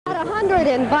100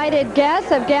 invited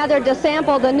guests have gathered to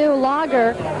sample the new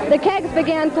lager. The kegs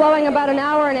began flowing about an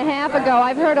hour and a half ago.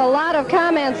 I've heard a lot of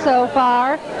comments so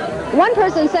far. One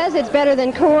person says it's better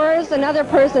than Coors. Another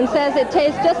person says it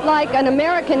tastes just like an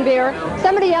American beer.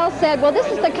 Somebody else said, well, this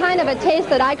is the kind of a taste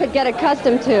that I could get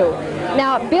accustomed to.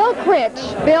 Now, Bill Critch.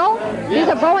 Bill, he's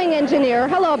a Boeing engineer.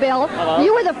 Hello, Bill. Hello.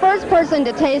 You were the first person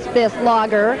to taste this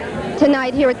lager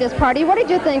tonight here at this party. What did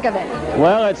you think of it?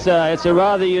 Well, it's a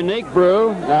rather unique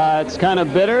brew. It's kind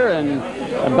of bitter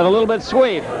but a little bit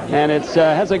sweet, and it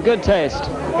has a good taste.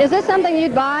 Is this something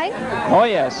you'd buy? Oh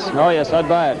yes, I'd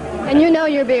buy it. And you know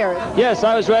your beers. Yes,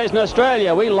 I was raised in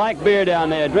Australia. We like beer down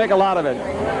there. Drink a lot of it.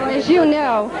 As you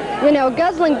know,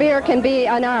 guzzling beer can be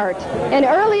an art. And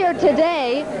earlier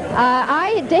today,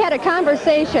 I had a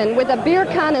conversation with a beer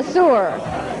connoisseur,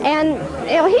 and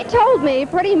he told me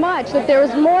pretty much that there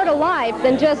is more to life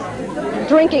than just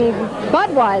drinking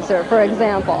Budweiser, for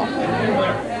example.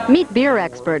 Meet beer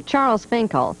expert Charles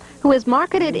Finkel, who has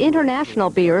marketed international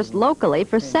beers locally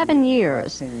for 7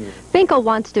 years. Finkel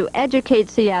wants to educate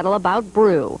Seattle about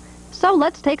brew, so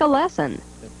let's take a lesson.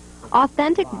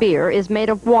 Authentic beer is made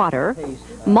of water,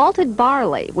 malted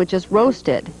barley, which is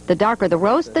roasted. The darker the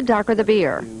roast, the darker the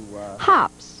beer.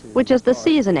 Hops, which is the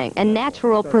seasoning and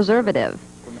natural preservative.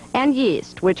 And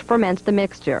yeast, which ferments the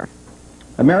mixture.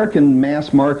 American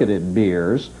mass-marketed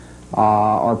beers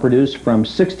are produced from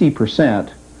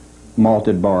 60%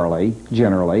 malted barley,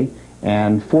 generally,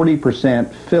 and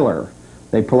 40% filler.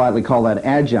 They politely call that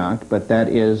adjunct, but that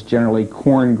is generally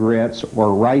corn grits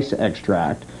or rice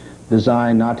extract,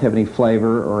 designed not to have any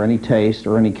flavor or any taste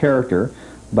or any character,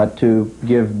 but to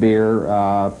give beer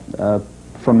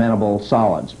fermentable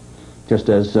solids, just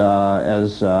as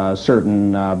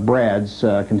certain breads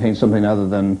contain something other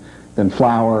than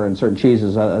flour, and certain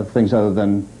cheeses, things other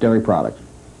than dairy products.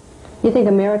 You think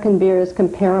American beer is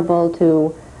comparable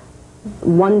to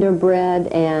Wonder Bread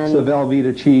and... It's the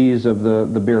Velveeta cheese of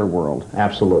the beer world,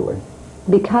 absolutely.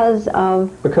 Because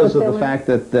of the fact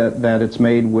that it's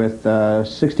made with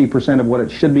 60% of what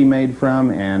it should be made from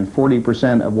and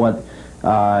 40% of what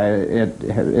it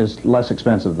is less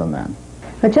expensive than that.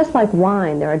 But just like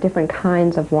wine, there are different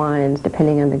kinds of wines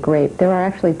depending on the grape. There are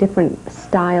actually different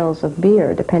styles of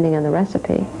beer depending on the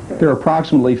recipe. There are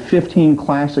approximately 15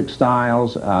 classic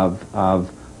styles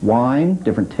of wine,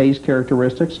 different taste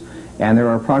characteristics, and there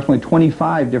are approximately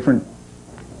 25 different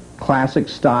classic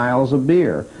styles of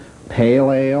beer.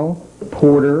 Pale ale,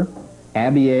 porter,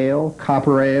 abbey ale,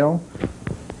 copper ale,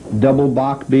 double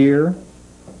bock beer,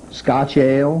 Scotch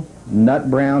ale, nut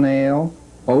brown ale,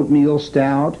 oatmeal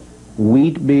stout,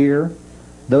 wheat beer.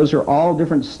 Those are all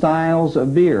different styles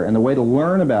of beer, and the way to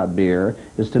learn about beer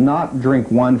is to not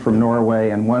drink one from Norway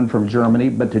and one from Germany,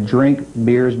 but to drink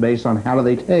beers based on how do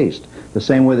they taste. The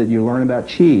same way that you learn about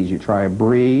cheese. You try a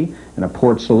Brie and a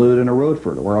Port Salut and a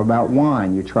Roquefort, or about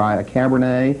wine. You try a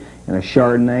Cabernet and a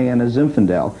Chardonnay and a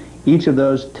Zinfandel. Each of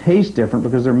those taste different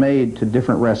because they're made to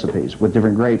different recipes with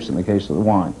different grapes in the case of the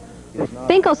wine.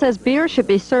 Finkel says beer should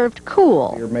be served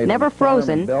cool, never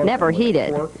frozen, never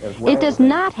heated. It does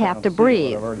not have to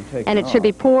breathe, and it should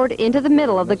be poured into the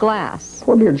middle of the glass.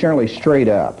 Pour beer generally straight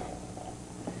up.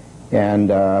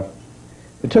 And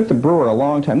it took the brewer a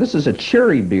long time. This is a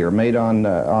cherry beer made on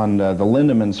the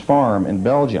Lindemans farm in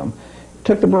Belgium. It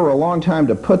took the brewer a long time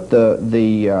to put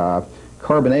the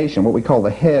carbonation, what we call the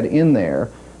head, in there.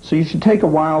 So you should take a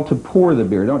while to pour the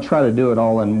beer. Don't try to do it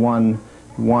all in one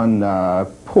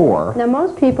pour. Now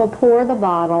most people pour the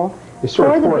bottle. They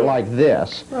sort of pour it like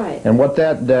this. Right. And what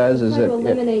that does is to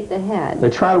eliminate the head. They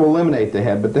try to eliminate the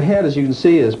head, but the head, as you can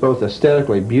see, is both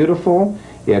aesthetically beautiful.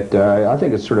 I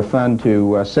think it's sort of fun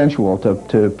to sensual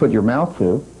to put your mouth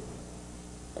to.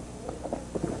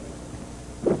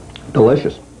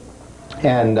 Delicious.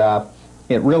 And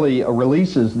it really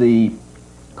releases the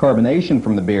carbonation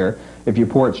from the beer if you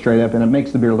pour it straight up, and it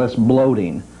makes the beer less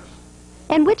bloating.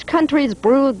 And which countries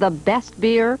brew the best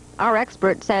beer? Our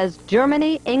expert says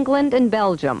Germany, England, and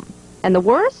Belgium. And the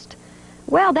worst?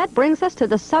 Well, that brings us to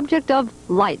the subject of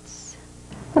lights.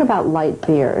 What about light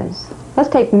beers? Let's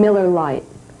take Miller Lite.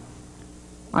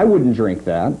 I wouldn't drink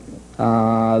that.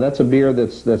 That's a beer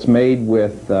that's made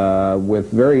with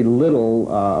very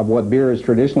little of what beer is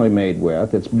traditionally made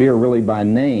with. It's beer really by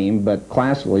name, but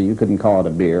classically you couldn't call it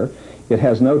a beer. It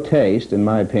has no taste, in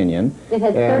my opinion. It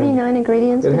has 39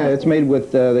 ingredients? It's made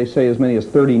with, they say, as many as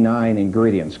 39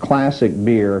 ingredients. Classic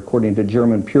beer, according to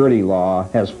German purity law,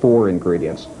 has 4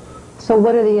 ingredients. So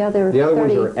what are the other 30? The other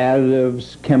ones are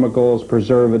additives, chemicals,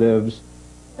 preservatives.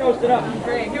 Toast it up.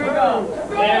 Great, here we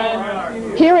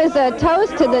go. Here is a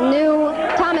toast to the new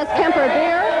Thomas Kemper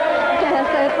beer.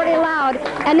 Yes, it's pretty loud.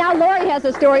 crowd. And now Lori has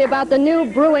a story about the new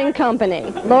brewing company.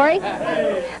 Lori?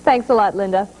 Thanks a lot,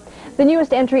 Linda. The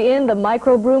newest entry in the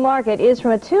microbrew market is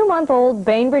from a 2-month-old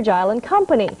Bainbridge Island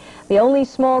company, the only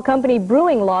small company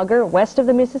brewing lager west of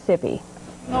the Mississippi.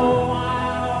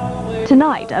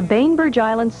 Tonight, a Bainbridge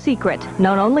Island secret,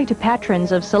 known only to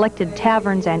patrons of selected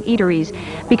taverns and eateries,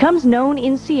 becomes known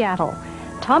in Seattle.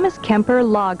 Thomas Kemper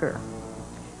Lager.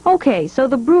 Okay, so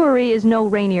the brewery is no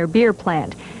Rainier beer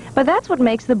plant, but that's what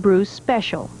makes the brew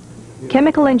special.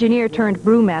 Chemical engineer turned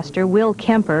brewmaster Will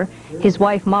Kemper, his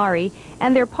wife Mari,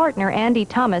 and their partner Andy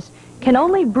Thomas can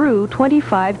only brew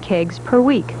 25 kegs per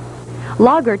week.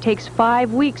 Lager takes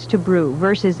 5 weeks to brew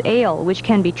versus ale, which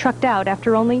can be trucked out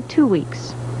after only 2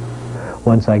 weeks.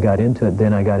 Once I got into it,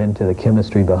 then I got into the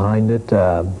chemistry behind it,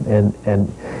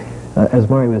 as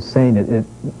Mari was saying,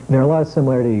 there are a lot of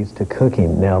similarities to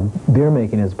cooking. Now, beer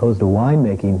making as opposed to wine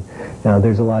making,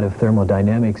 there's a lot of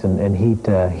thermodynamics and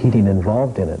heating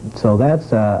involved in it. So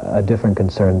that's a different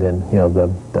concern than, the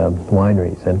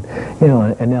wineries. And,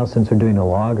 and now since we're doing a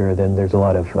lager, then there's a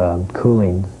lot of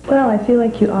cooling. Well, I feel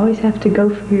like you always have to go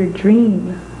for your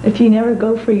dream. If you never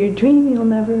go for your dream, you'll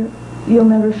never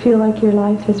feel like your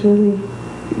life has really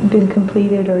been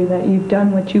completed or that you've done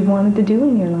what you wanted to do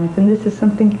in your life. And this is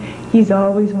something he's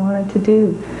always wanted to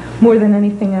do, more than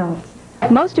anything else.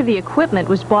 Most of the equipment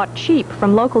was bought cheap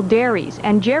from local dairies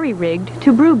and jerry-rigged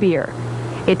to brew beer.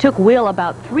 It took Will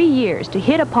about 3 years to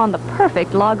hit upon the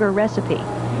perfect lager recipe.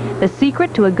 The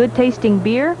secret to a good-tasting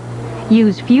beer?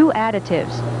 Use few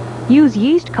additives. Use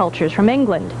yeast cultures from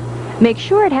England. Make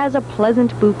sure it has a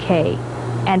pleasant bouquet.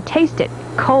 And taste it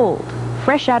cold,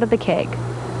 fresh out of the keg.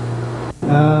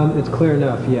 It's clear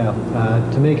enough, yeah.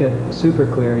 To make it super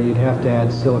clear, you'd have to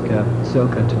add silica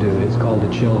to do it. It's called a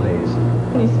chill haze.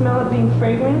 Can you smell it being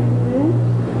fragrant?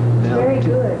 Mm-hmm. Now, very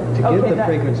good. To give the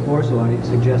fragrance more so, I'd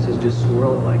suggest is just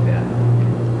swirl it like that.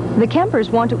 The Kempers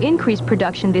want to increase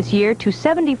production this year to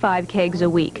 75 kegs a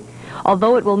week.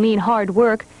 Although it will mean hard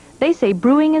work, they say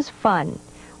brewing is fun.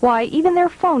 Why, even their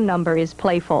phone number is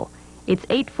playful. It's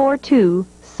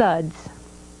 842-SUDS.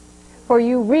 For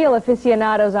you real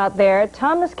aficionados out there,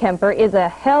 Thomas Kemper is a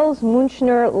Helles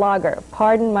Münchner Lager.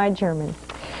 Pardon my German.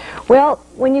 Well,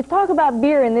 when you talk about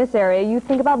beer in this area, you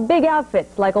think about big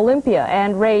outfits like Olympia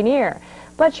and Rainier.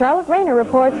 But Charlotte Rayner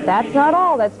reports that's not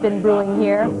all that's been brewing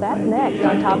here. That's next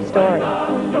on Top Story.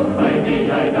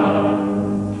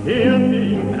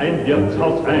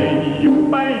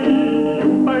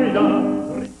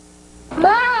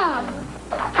 Mom,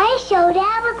 I showed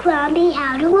Abercrombie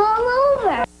how to roll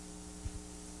over.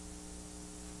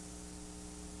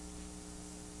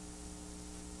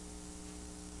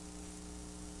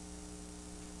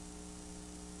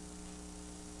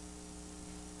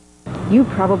 You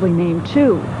probably named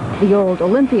two, the old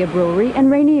Olympia Brewery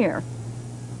and Rainier.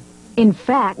 In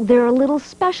fact, there are little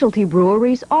specialty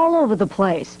breweries all over the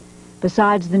place.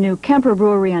 Besides the new Kemper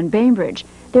Brewery on Bainbridge,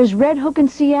 there's Red Hook in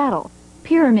Seattle,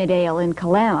 Pyramid Ale in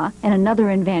Kalama and another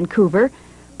in Vancouver,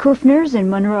 Kufner's in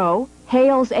Monroe,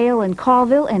 Hales Ale in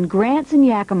Colville, and Grant's in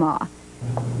Yakima.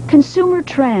 Consumer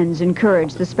trends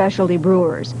encourage the specialty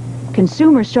brewers.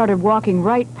 Consumers started walking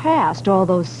right past all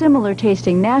those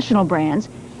similar-tasting national brands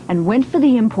and went for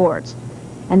the imports,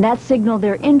 and that signaled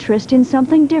their interest in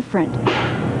something different.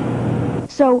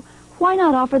 So, why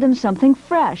not offer them something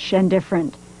fresh and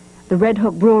different? The Red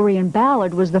Hook Brewery in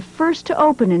Ballard was the first to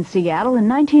open in Seattle in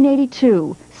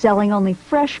 1982, selling only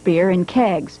fresh beer in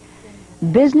kegs.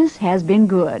 Business has been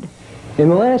good. In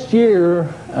the last year,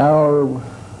 our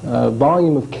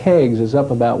volume of kegs is up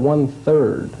about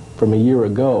 1/3 from a year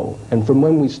ago, and from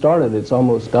when we started, it's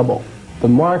almost double. The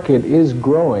market is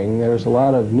growing. There's a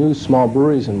lot of new small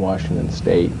breweries in Washington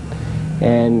State,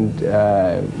 and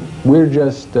we're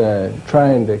just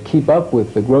trying to keep up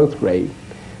with the growth rate.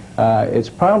 It's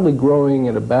probably growing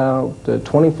at about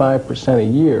 25% a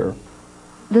year.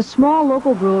 The small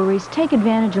local breweries take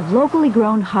advantage of locally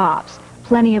grown hops,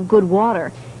 plenty of good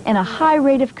water, and a high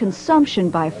rate of consumption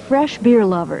by fresh beer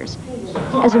lovers.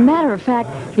 As a matter of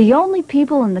fact, the only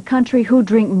people in the country who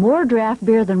drink more draft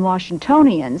beer than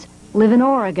Washingtonians live in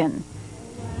Oregon.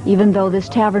 Even though this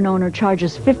tavern owner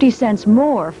charges 50 cents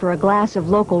more for a glass of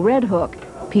local Red Hook,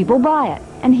 people buy it,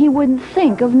 and he wouldn't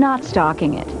think of not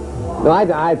stocking it. No,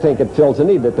 I think it fills a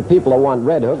need that the people who want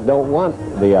Red Hook don't want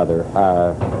the other.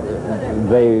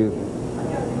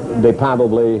 They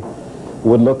probably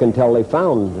would look until they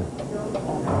found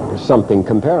something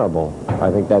comparable.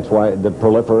 I think that's why the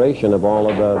proliferation of all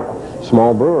of the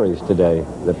small breweries today,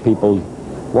 that people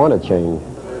want to change.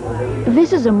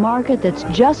 This is a market that's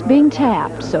just being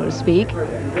tapped, so to speak,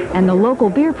 and the local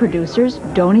beer producers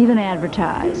don't even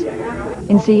advertise.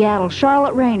 In Seattle,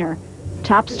 Charlotte Rayner,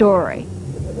 top story.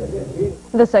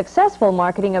 The successful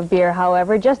marketing of beer,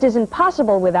 however, just isn't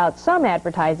possible without some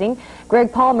advertising.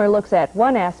 Greg Palmer looks at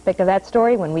one aspect of that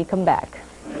story when we come back.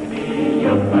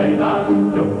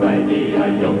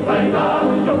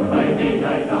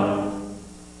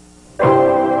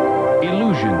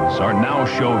 Illusions are now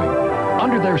showing.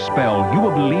 Under their spell, you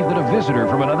will believe that a visitor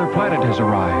from another planet has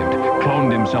arrived,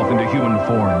 cloned himself into human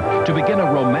form, to begin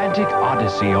a romantic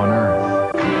odyssey on Earth.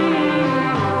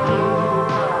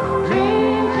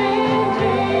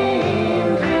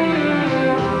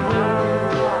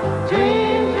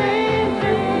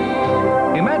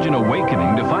 Imagine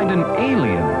awakening to find an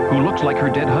alien who looks like her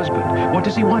dead husband. What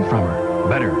does he want from her?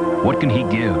 Better, what can he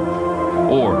give?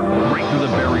 Or break through the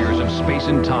barriers of space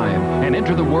and time and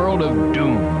enter the world of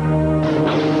doom.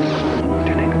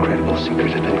 An incredible secret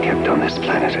has been kept on this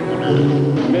planet.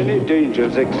 Many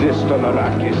dangers exist on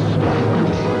Arrakis.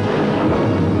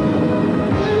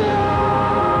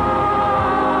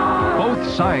 Both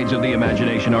sides of the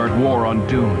imagination are at war on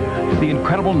doom. The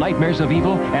incredible nightmares of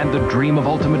evil and the dream of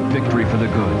ultimate victory for the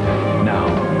good. Now,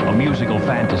 a musical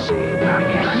fantasy. I'm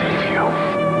here to save you.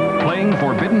 Playing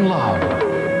forbidden love.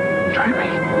 Try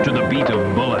me. To the beat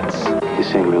of bullets.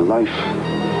 This ain't real life.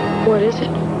 What is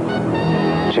it?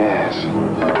 Jazz.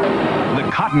 The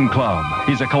Cotton Club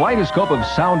is a kaleidoscope of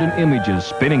sound and images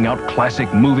spinning out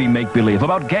classic movie make-believe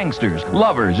about gangsters,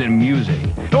 lovers, and music.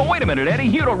 Oh, wait a minute, Eddie.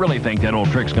 You don't really think that old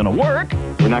trick's gonna work?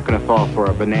 We're not gonna fall for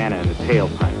a banana in the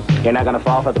tailpipe. You're not gonna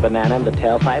fall for the banana in the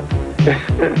tailpipe?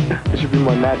 It should be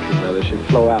more natural, brother. It should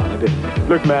flow out.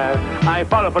 Look, man, I ain't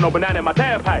falling for no banana in my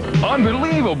tailpipe.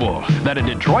 Unbelievable that a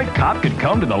Detroit cop could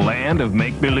come to the land of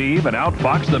make-believe and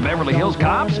outfox the Beverly Hills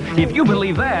cops. If you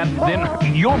believe that, then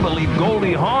you'll believe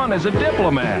Goldie Hawn as a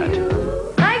diplomat.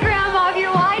 Hi, Grandma, if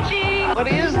you're watching. What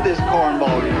is this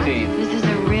cornball routine? This is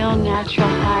a real natural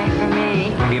high for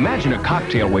me. Imagine a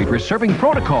cocktail waitress serving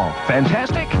protocol.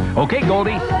 Fantastic? Okay,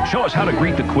 Goldie, show us how to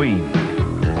greet the queen.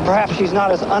 Perhaps she's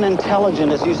not as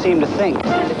unintelligent as you seem to think.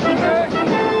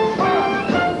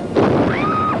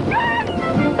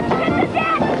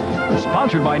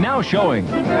 Sponsored by Now Showing.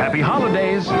 Happy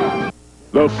holidays.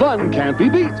 The fun can't be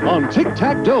beat on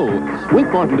Tic-Tac-Dough.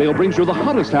 Wink Martindale brings you the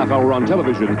hottest half hour on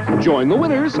television. Join the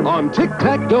winners on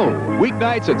Tic-Tac-Dough.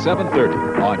 Weeknights at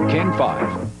 7:30 on King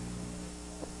 5.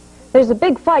 There's a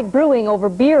big fight brewing over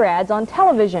beer ads on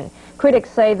television. Critics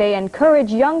say they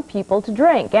encourage young people to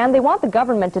drink, and they want the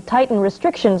government to tighten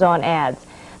restrictions on ads.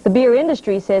 The beer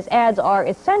industry says ads are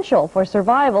essential for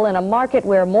survival in a market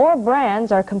where more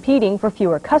brands are competing for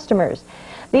fewer customers.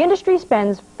 The industry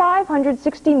spends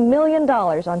 $560 million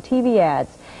on TV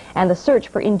ads, and the search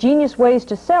for ingenious ways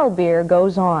to sell beer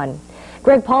goes on.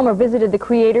 Greg Palmer visited the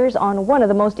creators on one of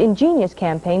the most ingenious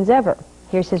campaigns ever.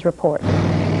 Here's his report.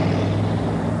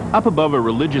 Up above a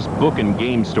religious book and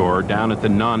game store down at the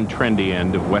non-trendy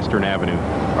end of Western Avenue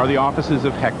are the offices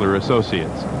of Heckler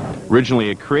Associates. Originally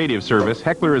a creative service,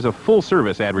 Heckler is a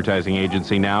full-service advertising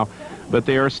agency now, but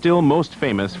they are still most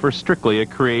famous for strictly a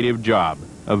creative job.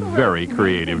 A very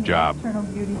creative job.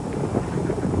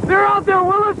 They're out there,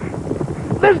 Willis!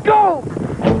 Let's go!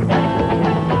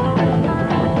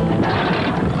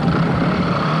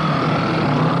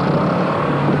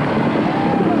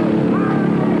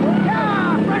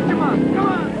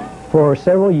 For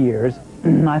several years,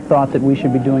 I thought that we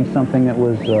should be doing something that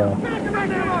was a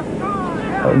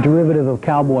derivative of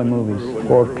cowboy movies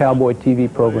or cowboy TV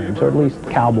programs, or at least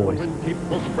cowboys,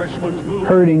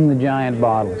 herding the giant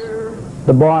bottles.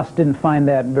 The boss didn't find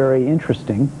that very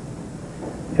interesting.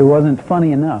 It wasn't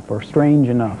funny enough or strange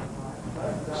enough.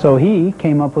 So he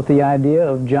came up with the idea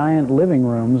of giant living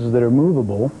rooms that are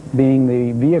movable being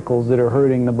the vehicles that are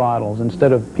herding the bottles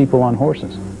instead of people on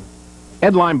horses.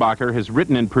 Ed Linebacher has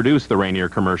written and produced the Rainier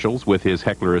commercials with his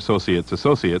Heckler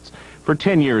Associates for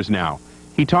 10 years now.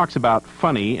 He talks about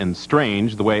funny and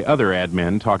strange the way other ad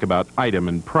men talk about item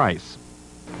and price.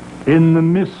 In the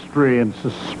mystery and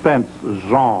suspense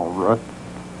genre,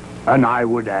 and I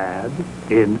would add,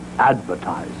 in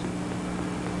advertising,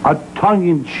 a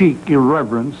tongue-in-cheek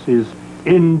irreverence is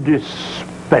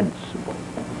indispensable.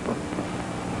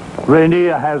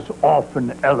 Rainier has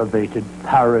often elevated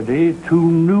parody to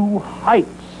new heights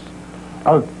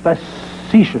of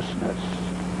facetiousness.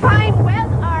 Fine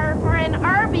weather for an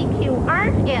barbecue,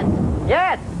 aren't it?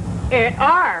 Yes, it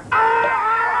are.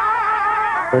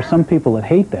 There are some people that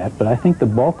hate that, but I think the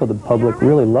bulk of the public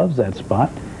really loves that spot.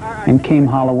 And came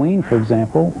Halloween, for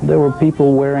example, there were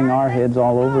people wearing our heads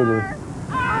all over the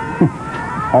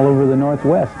all over the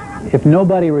Northwest. If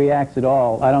nobody reacts at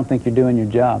all, I don't think you're doing your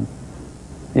job.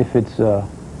 If it's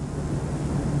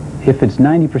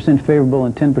 90% favorable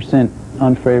and 10%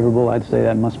 unfavorable, I'd say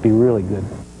that must be really good.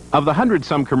 Of the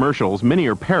 100-some commercials, many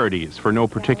are parodies for no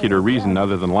particular reason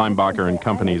other than Linebacher and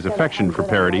Company's affection for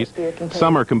parodies.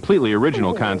 Some are completely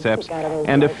original concepts,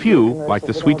 and a few, like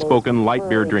the sweet-spoken, light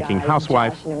beer-drinking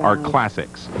housewife, are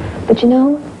classics. But you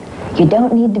know, you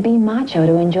don't need to be macho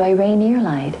to enjoy Rainier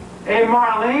Light. Hey,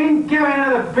 Marlene, give me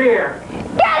another beer.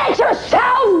 Get it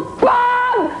yourself,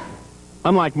 Bob!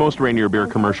 Unlike most Rainier beer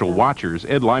commercial watchers,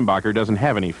 Ed Linebacher doesn't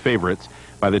have any favorites.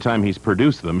 By the time he's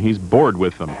produced them, he's bored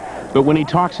with them. But when he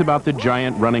talks about the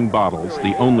giant running bottles,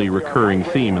 the only recurring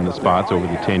theme in the spots over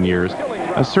the 10 years,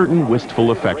 a certain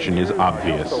wistful affection is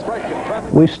obvious.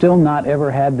 We've still not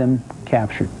ever had them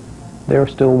captured. They're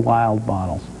still wild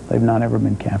bottles. They've not ever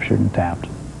been captured and tapped.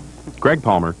 Greg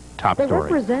Palmer, Top They Story.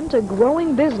 represent a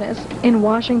growing business in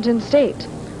Washington State,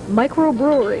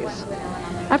 microbreweries.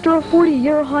 After a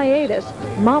 40-year hiatus,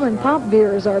 mom-and-pop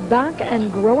beers are back and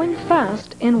growing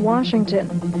fast in Washington.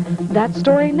 That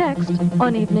story next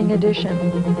on Evening Edition.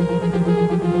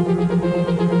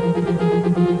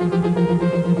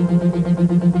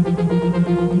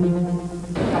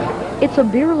 It's a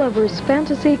beer lover's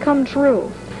fantasy come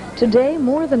true. Today,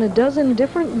 more than a dozen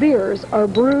different beers are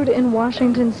brewed in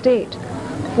Washington State.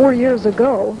 4 years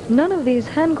ago, none of these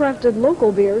handcrafted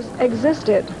local beers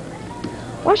existed.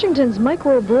 Washington's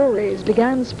microbreweries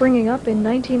began springing up in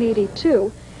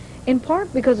 1982, in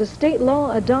part because a state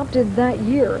law adopted that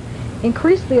year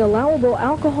increased the allowable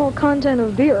alcohol content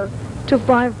of beer to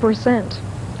 5%.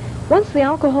 Once the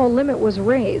alcohol limit was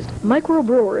raised,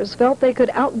 microbrewers felt they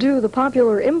could outdo the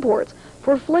popular imports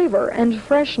for flavor and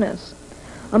freshness.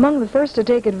 Among the first to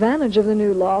take advantage of the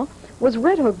new law was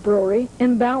Red Hook Brewery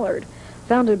in Ballard,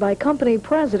 founded by company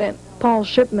president Paul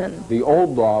Shipman. The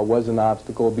old law was an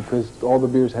obstacle because all the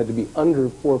beers had to be under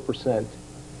 4%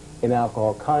 in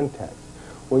alcohol content.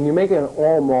 When you're making an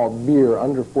all-malt beer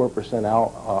under 4%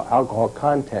 alcohol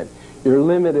content, you're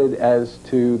limited as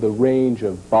to the range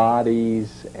of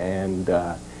bodies and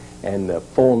the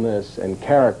fullness and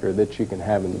character that you can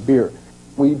have in the beer.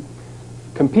 We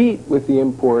compete with the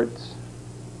imports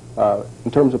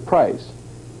in terms of price,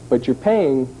 but you're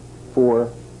paying for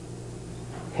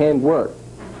handwork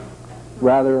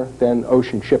rather than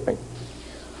ocean shipping.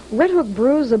 Red Hook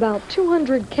brews about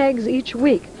 200 kegs each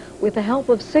week with the help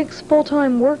of 6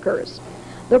 full-time workers.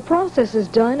 The process is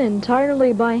done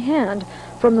entirely by hand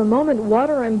from the moment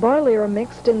water and barley are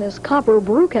mixed in this copper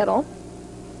brew kettle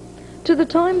to the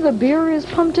time the beer is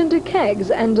pumped into kegs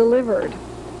and delivered.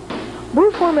 Brew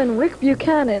foreman Rick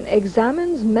Buchanan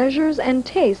examines, measures, and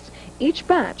tastes each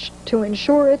batch to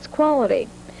ensure its quality.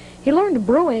 He learned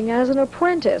brewing as an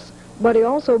apprentice, but he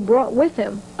also brought with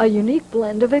him a unique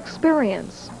blend of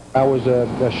experience. I was a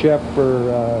chef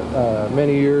for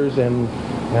many years, and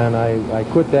I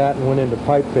quit that and went into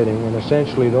pipe fitting, and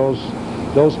essentially those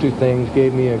two things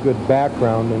gave me a good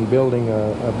background in building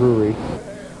a brewery.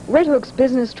 Red Hook's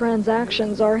business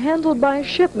transactions are handled by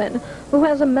Shipman, who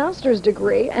has a master's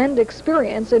degree and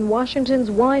experience in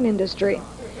Washington's wine industry.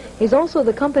 He's also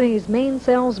the company's main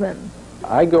salesman.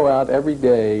 I go out every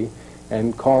day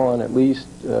and call on at least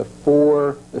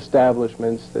 4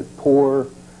 establishments that pour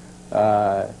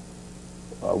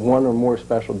one or more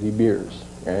specialty beers.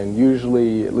 And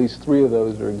usually at least 3 of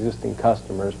those are existing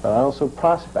customers, but I also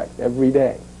prospect every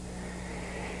day.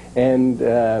 And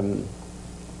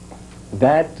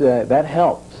that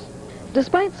helps.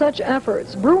 Despite such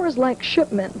efforts, brewers like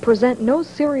Shipman present no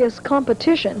serious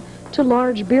competition to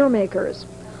large beer makers.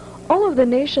 All of the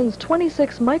nation's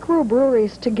 26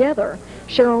 microbreweries together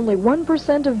share only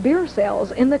 1% of beer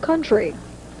sales in the country.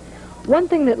 One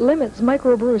thing that limits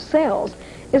microbrew sales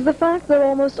is the fact that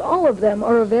almost all of them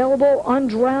are available on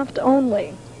draft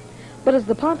only. But as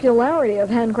the popularity of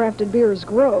handcrafted beers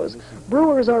grows,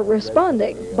 brewers are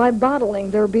responding by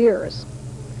bottling their beers.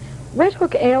 Red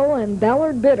Hook Ale and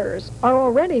Ballard Bitters are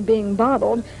already being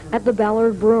bottled at the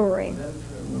Ballard Brewery.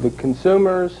 The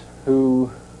consumers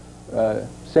who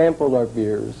sampled our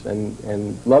beers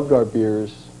and loved our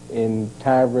beers in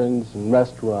taverns and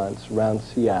restaurants around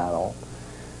Seattle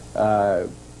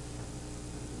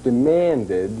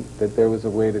demanded that there was a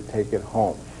way to take it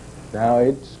home. Now,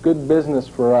 it's good business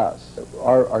for us.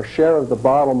 Our share of the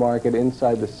bottle market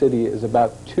inside the city is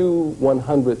about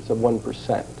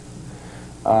 0.02%.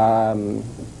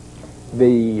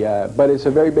 But it's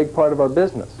a very big part of our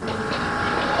business.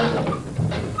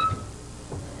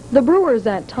 The brewers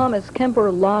at Thomas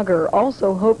Kemper Lager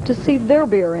also hope to see their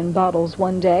beer in bottles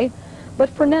one day, but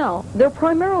for now, they're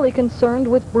primarily concerned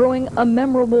with brewing a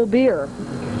memorable beer.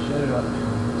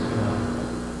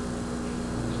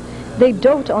 They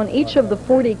dote on each of the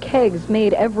 40 kegs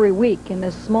made every week in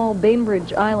this small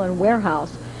Bainbridge Island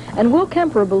warehouse, And Will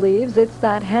Kemper believes it's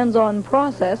that hands-on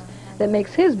process that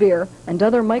makes his beer and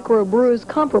other microbrews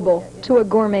comparable to a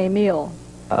gourmet meal.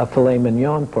 A filet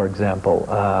mignon, for example.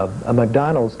 A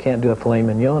McDonald's can't do a filet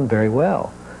mignon very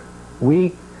well.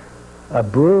 A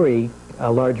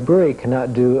large brewery,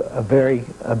 cannot do a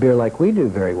beer like we do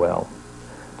very well.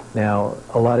 Now,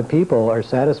 a lot of people are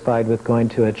satisfied with going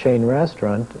to a chain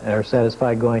restaurant, are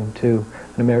satisfied going to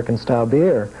an American-style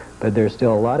beer, but there's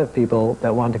still a lot of people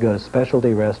that want to go to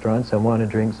specialty restaurants and want to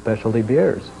drink specialty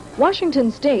beers.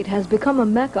 Washington State has become a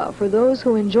mecca for those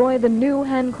who enjoy the new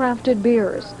handcrafted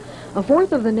beers. A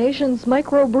fourth of the nation's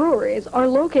microbreweries are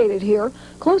located here,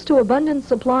 close to abundant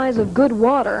supplies of good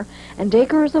water and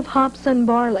acres of hops and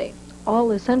barley,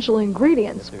 all essential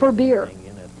ingredients for beer.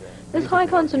 This high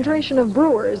concentration of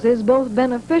brewers is both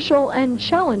beneficial and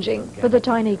challenging for the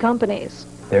tiny companies.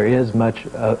 There is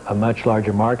a much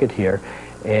larger market here,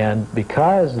 and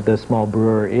because the small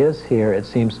brewer is here, it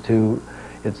seems to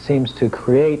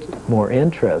create more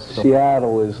interest.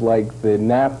 Seattle is like the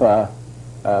Napa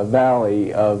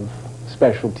Valley of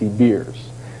specialty beers.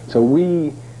 So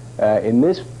we, in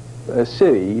this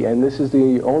city, and this is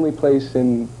the only place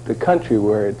in the country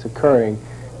where it's occurring,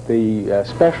 the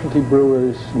specialty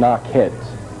brewers knock heads.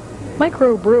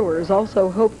 Microbrewers also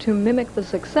hope to mimic the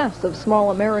success of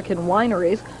small American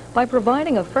wineries by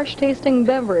providing a fresh-tasting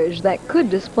beverage that could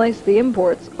displace the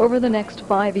imports over the next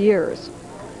 5 years.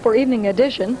 For Evening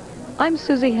Edition, I'm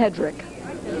Susie Hedrick.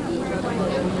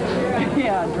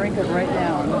 Yeah, drink it right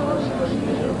now.